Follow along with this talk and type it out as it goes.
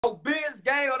Biz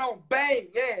gang or don't bang.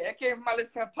 Yeah, that came from my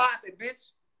little poppy, bitch.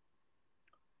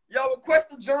 Y'all request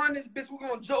to join this bitch. We're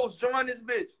gonna join this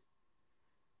bitch.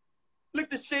 Look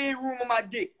the shade room on my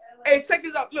dick. Hey, check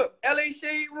this out. Look, LA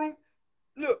shade room.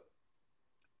 Look.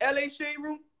 LA shade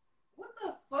room. What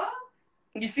the fuck?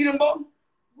 You see them both?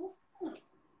 What's that?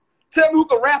 Tell me who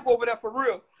can rap over there for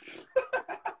real.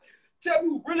 Tell me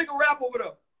who really can rap over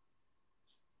there.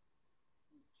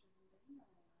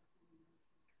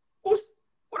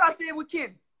 What I said with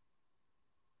Ken?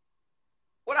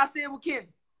 What I said with Ken?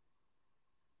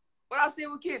 What I said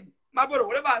with Ken? My brother,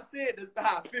 whatever I said, that's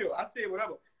how I feel. I said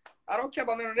whatever. I don't care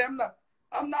about none of that.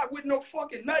 I'm not with no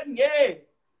fucking nothing. Yeah.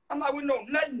 I'm not with no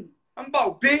nothing. I'm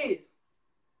about biz.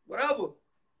 Whatever.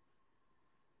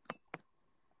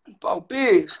 I'm about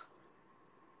biz.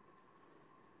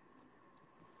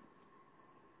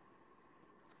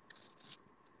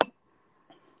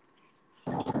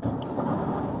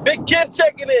 Big kid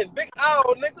checking in. Big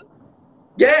owl, nigga.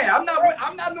 Yeah, I'm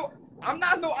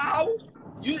not no owl.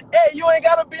 You ain't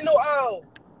gotta be no owl.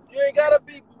 You ain't gotta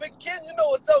be Big Kid. You know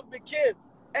what's up, Big Kid.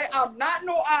 Hey, I'm not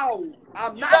no owl.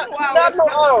 I'm You're not no owl. You're not no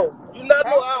owl. You're not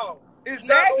no owl.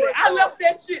 Exactly. I left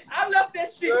that shit. I left that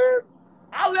shit. Sure.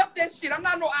 I left that shit. I'm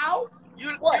not no owl.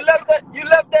 You left that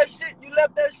shit. You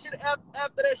left that shit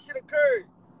after that shit occurred.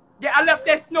 Yeah, I left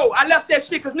that snow. I left that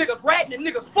shit because niggas ratting and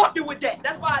niggas fucking with that.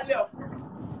 That's why I left.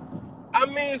 I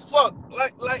mean, fuck.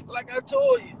 Like I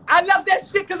told you. I left that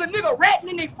shit because a nigga ratting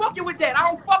and they fucking with that.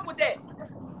 I don't fuck with that.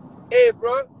 Hey,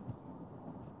 bro.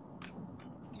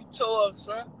 You tore up,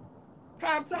 son.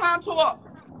 Time tore up.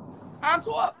 Time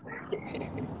tore up.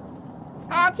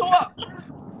 Time tore up.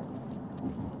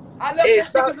 I left that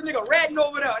shit because a nigga ratting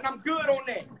over there and I'm good on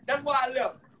that. That's why I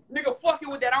left. Nigga fucking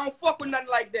with that. I don't fuck with nothing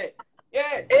like that.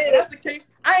 Yeah, that's the case.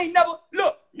 I ain't never,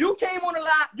 look, you came on the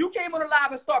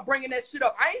live and start bringing that shit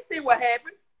up. I ain't say what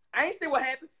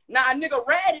happened. Now a nigga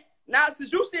ratted. Now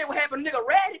since you said what happened, nigga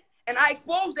ratted, and I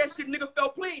exposed that shit, nigga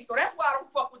felt pleased. So that's why I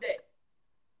don't fuck with that.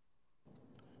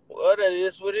 Well, that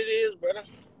is what it is, brother.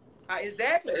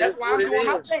 Exactly. That's why I'm doing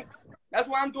my thing. That's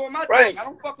why I'm doing my thing. I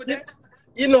don't fuck with that.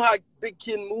 You know how Big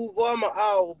Kid move. Boy, I'm an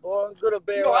owl, boy. Good or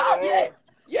bad. You know,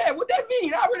 yeah, what that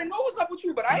mean? I already know what's up with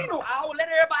you, but I ain't no owl. Let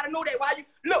everybody know that. Why you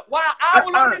look? Why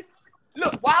owl on this?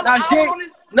 Look, why owl on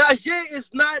this? Najay is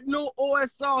not no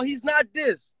OSR. He's not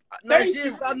this. Najay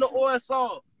is not no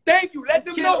OSR. Thank you. Let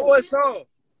them know. OSR.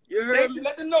 You heard me?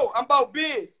 Let them know. I'm about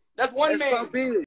biz. That's one man. About biz.